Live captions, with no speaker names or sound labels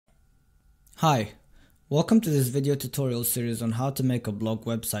Hi, welcome to this video tutorial series on how to make a blog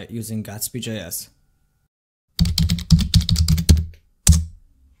website using GatsbyJS.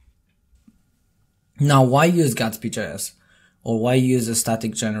 Now, why use GatsbyJS? Or why use a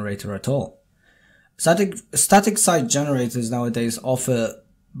static generator at all? Static site generators nowadays offer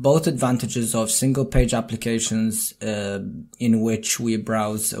both advantages of single page applications in which we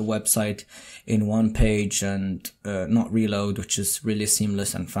browse a website in one page and not reload, which is really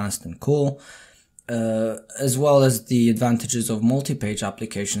seamless and fast and cool, as well as the advantages of multi-page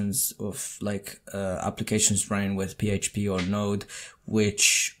applications of applications running with PHP or Node,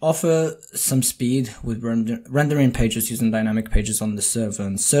 which offer some speed with rendering pages using dynamic pages on the server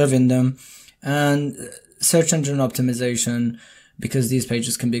and serving them, and search engine optimization, because these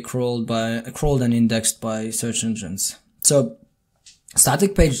pages can be crawled and indexed by search engines. So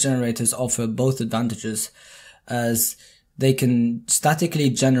static page generators offer both advantages, as they can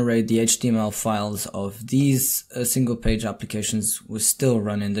statically generate the HTML files of these single page applications with still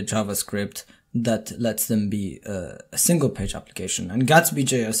running the JavaScript that lets them be a single page application. And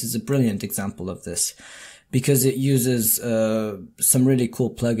GatsbyJS is a brilliant example of this, because it uses some really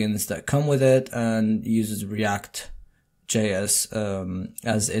cool plugins that come with it and uses ReactJS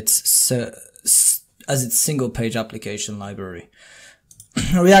as its single page application library.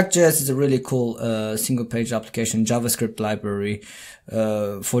 ReactJS is a really cool single page application JavaScript library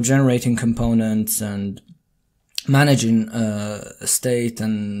for generating components and managing state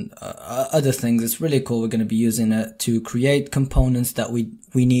and other things. It's really cool. We're going to be using it to create components that we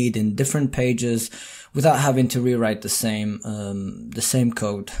need in different pages without having to rewrite the same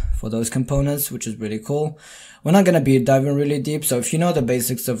code for those components, which is really cool. We're not going to be diving really deep, so if you know the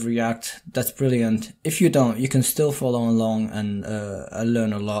basics of React, that's brilliant. If you don't, you can still follow along and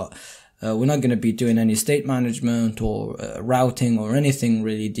learn a lot. We're not going to be doing any state management or routing or anything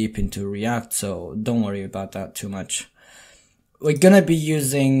really deep into React, so don't worry about that too much. We're going to be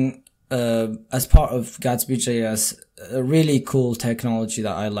using, as part of GatsbyJS, a really cool technology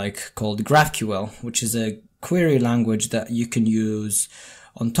that I like called GraphQL, which is a query language that you can use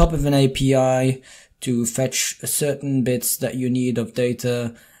on top of an API to fetch certain bits that you need of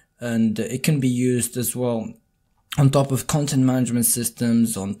data, and it can be used as well on top of content management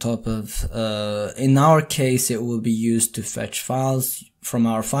systems, on top of, in our case, it will be used to fetch files from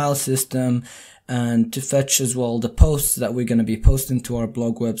our file system and to fetch as well the posts that we're going to be posting to our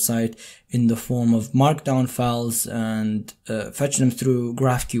blog website in the form of markdown files, and fetch them through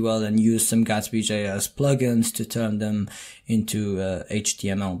GraphQL and use some GatsbyJS plugins to turn them into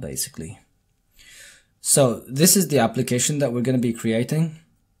HTML basically. So this is the application that we're going to be creating.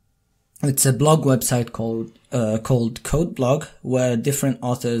 It's a blog website called CodeBlog, where different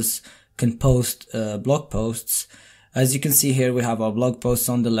authors can post blog posts. As you can see here, we have our blog posts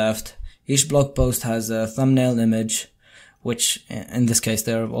on the left. Each blog post has a thumbnail image, which in this case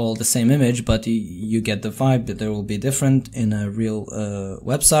they're all the same image, but you get the vibe that they will be different in a real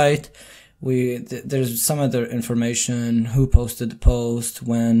website. There's some other information, who posted the post,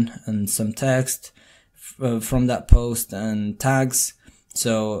 when, and some text from that post and tags.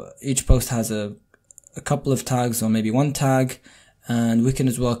 So each post has a couple of tags or maybe one tag, and we can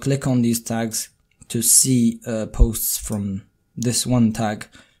as well click on these tags to see posts from this one tag.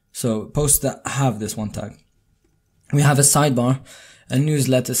 So posts that have this one tag. We have a sidebar, a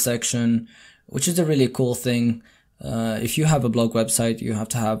newsletter section, which is a really cool thing. If you have a blog website, you have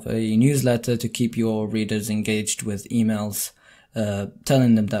to have a newsletter to keep your readers engaged with emails,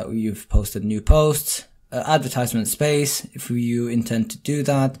 telling them that you've posted new posts. Advertisement space, if you intend to do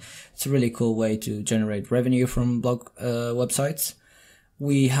that. It's a really cool way to generate revenue from blog websites.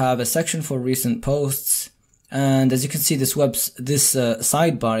 We have a section for recent posts, and as you can see, this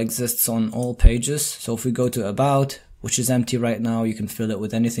sidebar exists on all pages. So if we go to About, which is empty right now, you can fill it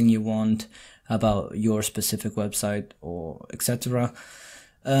with anything you want about your specific website or etc.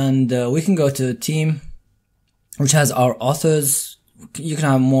 And we can go to Team, which has our authors. You can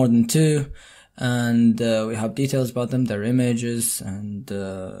have more than two. And we have details about them, their images and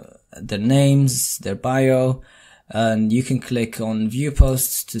their names, their bio, and you can click on view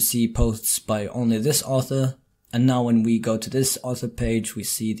posts to see posts by only this author. And now when we go to this author page, we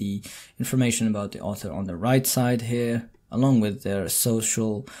see the information about the author on the right side here, along with their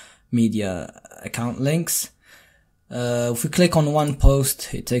social media account links. If we click on one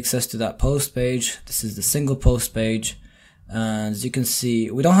post, it takes us to that post page. This is the single post page. And as you can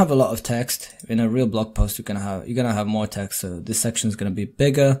see, we don't have a lot of text. In a real blog post, you're gonna have more text, so this section is gonna be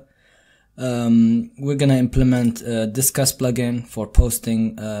bigger. We're gonna implement a Discuss plugin for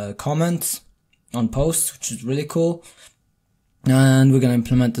posting comments on posts, which is really cool. And we're going to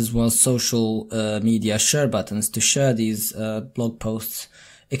implement as well social media share buttons to share these blog posts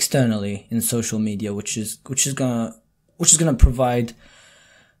externally in social media, which is gonna provide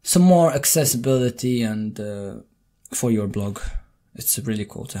some more accessibility and for your blog. It's really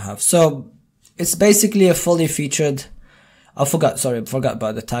cool to have. So it's basically a fully featured. I forgot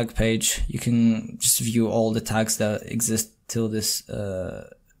about the tag page. You can just view all the tags that exist till this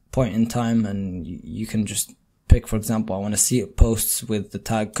point in time, and you can just pick, for example, I want to see posts with the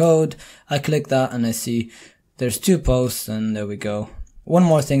tag code. I click that and I see there's 2 posts, and there we go. One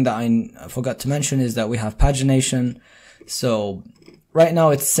more thing that I forgot to mention is that we have pagination. So right now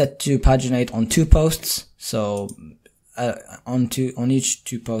it's set to paginate on 2 posts. So on each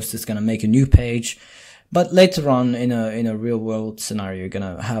 2 posts it's going to make a new page. But later on in a real world scenario, you're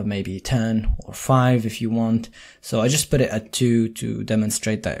going to have maybe 10 or 5 if you want. So I just put it at 2 to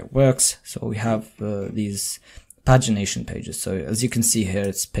demonstrate that it works. So we have these pagination pages. So as you can see here,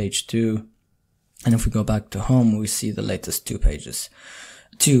 it's page 2. And if we go back to home, we see the latest 2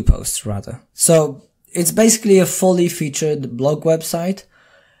 posts rather. So it's basically a fully featured blog website.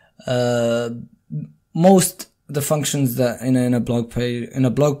 Most of the functions that in a blog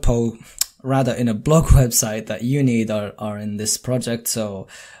website that you need are in this project. So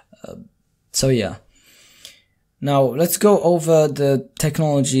yeah. Now let's go over the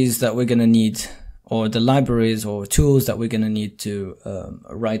technologies that we're gonna need, or the libraries or tools that we're gonna need to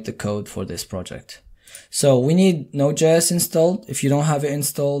write the code for this project. So we need Node.js installed. If you don't have it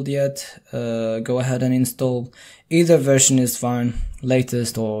installed yet, go ahead and install. Either version is fine,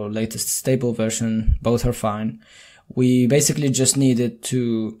 latest or latest stable version, both are fine. We basically just needed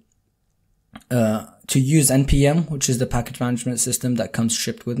to use NPM, which is the package management system that comes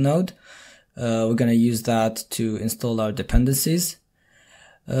shipped with Node. We're going to use that to install our dependencies.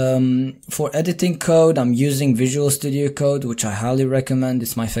 For editing code, I'm using Visual Studio Code, which I highly recommend.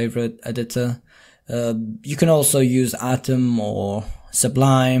 It's my favorite editor. You can also use Atom or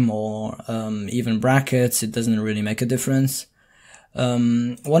Sublime or even Brackets. It doesn't really make a difference.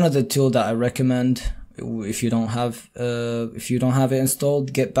 One other tool that I recommend, if you don't have it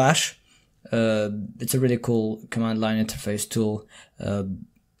installed, Git Bash. It's a really cool command line interface tool.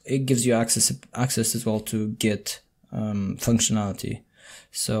 It gives you access as well to Git functionality.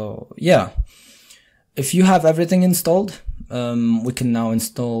 So yeah, if you have everything installed, we can now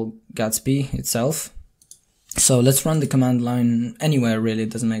install Gatsby itself. So let's run the command line anywhere, really. It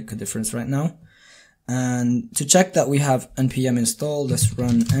doesn't make a difference right now. And to check that we have npm installed, let's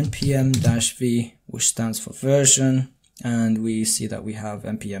run npm-v, which stands for version, and we see that we have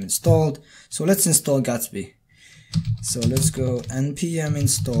npm installed. So let's install Gatsby. So let's go npm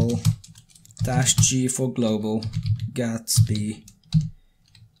install -g for global Gatsby.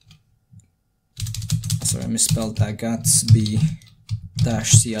 Sorry, I misspelled that. Gatsby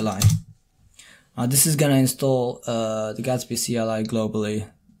 -CLI. This is gonna install the Gatsby CLI globally,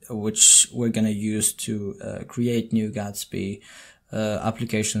 which we're gonna use to create new Gatsby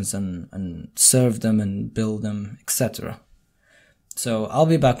applications and serve them and build them, etc. So I'll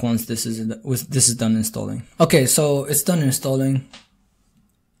be back once this is done installing. Okay, so it's done installing.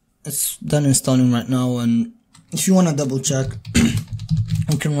 It's done installing right now, and if you want to double check,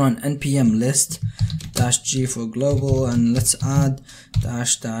 we can run npm list -g for global, and let's add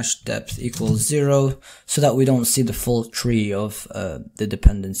 --depth equals 0, so that we don't see the full tree of the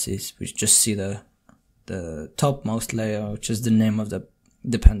dependencies. We just see the topmost layer, which is the name of the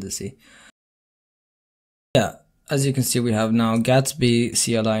dependency. Yeah, as you can see, we have now Gatsby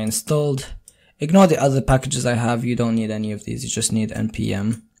CLI installed. Ignore the other packages I have. You don't need any of these. You just need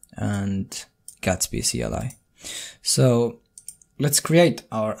npm and Gatsby CLI. So let's create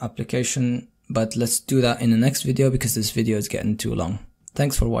our application, but let's do that in the next video because this video is getting too long.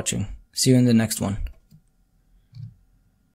 Thanks for watching. See you in the next one.